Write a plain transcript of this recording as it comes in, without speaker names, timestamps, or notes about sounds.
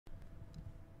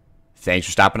Thanks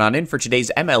for stopping on in for today's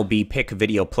MLB pick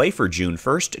video play for June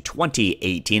 1st,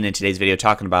 2018. In today's video,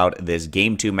 talking about this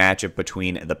Game 2 matchup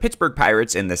between the Pittsburgh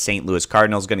Pirates and the St. Louis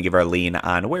Cardinals. Going to give our lean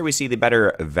on where we see the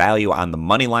better value on the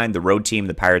money line. The road team,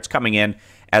 the Pirates, coming in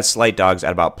as slight dogs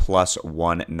at about plus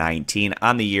 119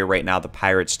 on the year. Right now, the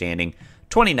Pirates standing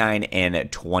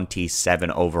 29-27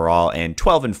 overall and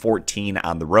 12-14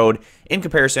 on the road, in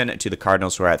comparison to the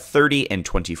Cardinals, who are at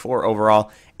 30-24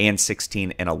 overall and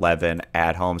 16-11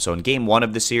 at home. So in game one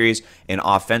of the series, an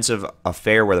offensive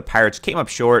affair where the Pirates came up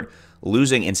short,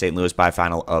 losing in St. Louis by a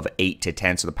final of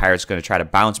 8-10. So the Pirates are going to try to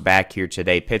bounce back here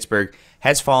today. Pittsburgh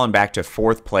has fallen back to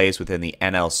fourth place within the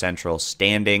NL Central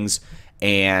standings,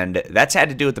 and that's had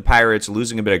to do with the Pirates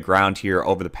losing a bit of ground here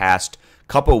over the past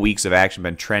couple weeks of action,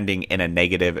 been trending in a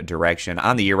negative direction.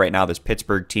 On the year right now, this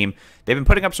Pittsburgh team, they've been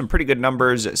putting up some pretty good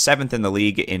numbers, 7th in the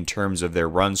league in terms of their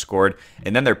runs scored,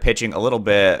 and then they're pitching a little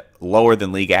bit lower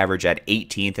than league average at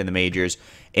 18th in the majors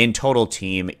in total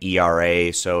team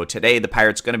ERA. So today, the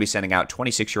Pirates going to be sending out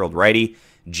 26-year-old righty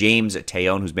James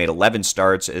Tejon, who's made 11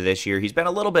 starts this year. He's been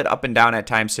a little bit up and down at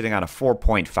times, sitting on a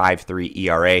 4.53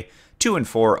 ERA,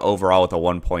 2-4 overall with a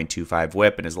 1.25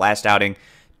 whip. In his last outing,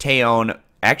 Tejon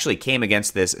actually came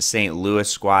against this St. Louis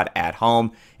squad at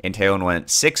home, and Tejon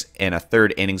went 6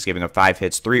 1/3 innings, giving up 5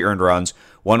 hits, 3 earned runs,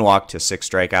 1 walk to 6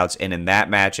 strikeouts. And in that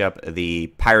matchup,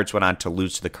 the Pirates went on to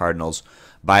lose to the Cardinals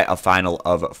by a final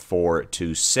of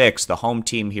 4-6. The home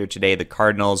team here today, the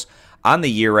Cardinals, on the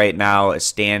year right now,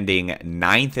 standing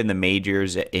 9th in the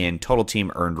majors in total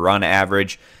team earned run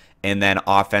average, and then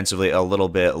offensively a little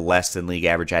bit less than league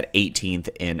average at 18th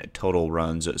in total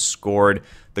runs scored.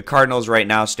 The Cardinals right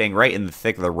now staying right in the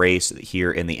thick of the race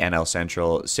here in the NL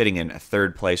Central, sitting in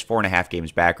third place, 4.5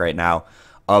 games back right now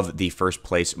of the first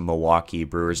place Milwaukee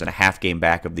Brewers and a half game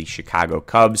back of the Chicago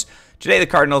Cubs. Today, the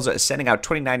Cardinals sending out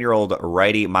 29-year-old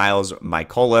righty Miles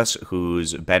Mikolas,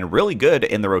 who's been really good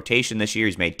in the rotation this year.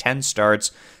 He's made 10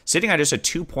 starts, sitting on just a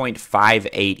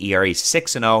 2.58 ERA,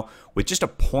 6-0 with just a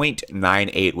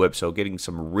 .98 whip, so getting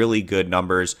some really good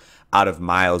numbers out of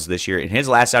Miles this year. And his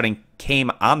last outing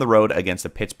came on the road against the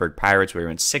Pittsburgh Pirates, where he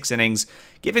went 6 innings,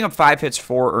 giving up 5 hits,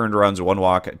 4 earned runs, 1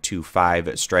 walk to 5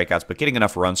 strikeouts, but getting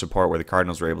enough run support where the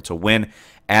Cardinals were able to win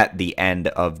at the end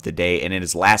of the day. And in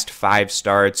his last 5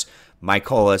 starts,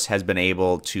 Mikolas has been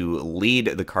able to lead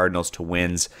the Cardinals to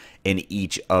wins in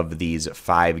each of these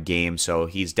 5 games. So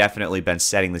he's definitely been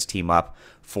setting this team up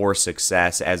for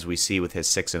success, as we see with his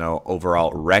 6-0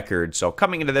 overall record. So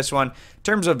coming into this one, in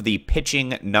terms of the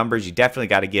pitching numbers, you definitely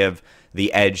got to give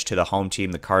the edge to the home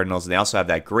team, the Cardinals. And they also have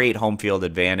that great home field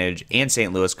advantage, and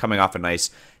St. Louis coming off a nice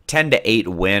 10-8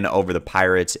 win over the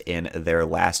Pirates in their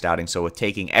last outing. So with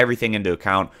taking everything into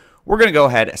account, we're going to go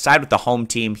ahead, side with the home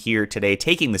team here today,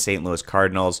 taking the St. Louis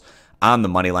Cardinals on the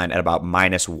money line at about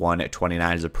minus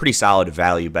 129 is a pretty solid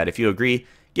value bet. If you agree,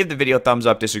 give the video a thumbs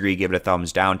up. Disagree, give it a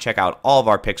thumbs down. Check out all of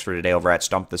our picks for today over at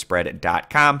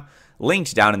stumpthespread.com.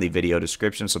 Linked down in the video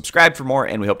description. Subscribe for more,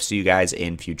 and we hope to see you guys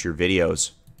in future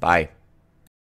videos. Bye.